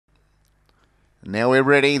Now we're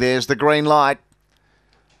ready. There's the green light.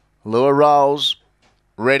 Lure rolls.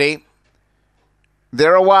 Ready.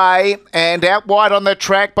 They're away and out wide on the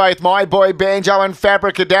track. Both My Boy Banjo and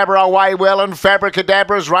Fabricadabra away well, and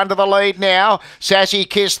Fabricadabra's run to the lead now. Sassy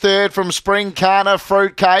Kiss third from Spring Kana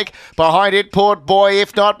Fruitcake. Behind it, Port Boy,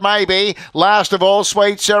 if not maybe. Last of all,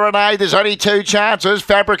 Sweet Serenade. There's only two chances.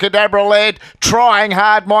 Fabricadabra led, trying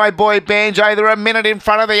hard. My Boy Banjo. They're a minute in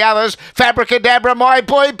front of the others. Fabricadabra, My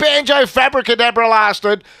Boy Banjo. Fabricadabra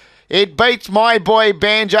lasted. It beats My Boy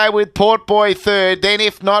Banjo with Port Boy third. Then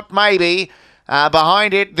if not maybe.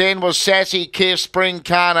 Behind it then was Sassy Kiss, Spring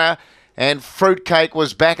Kana, and Fruitcake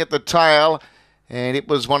was back at the tail, and it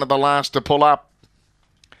was one of the last to pull up.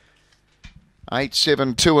 8,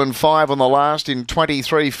 7, 2 and 5 on the last in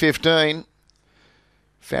 23.15.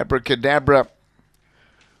 Fabricadabra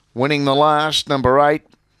winning the last, number 8.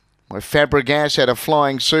 Where Fabregas had a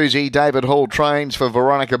Flying Susie. David Hall trains for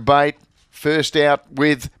Veronica Bate. First out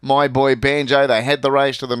with My Boy Banjo. They had the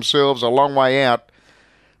race to themselves a long way out.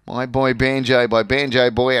 My Boy Banjo by Banjo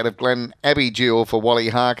Boy out of Glen Abbey Jewel for Wally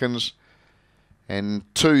Harkins. And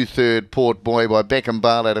 2 third Port Boy by Beckham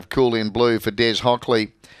Bale out of Cool in Blue for Des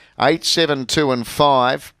Hockley. 8, 7, 2 and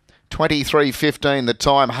 5. 23.15 the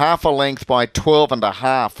time. Half a length by 12 and a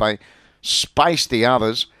half. They spaced the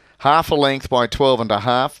others. Half a length by 12 and a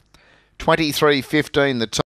half. 23.15 the time.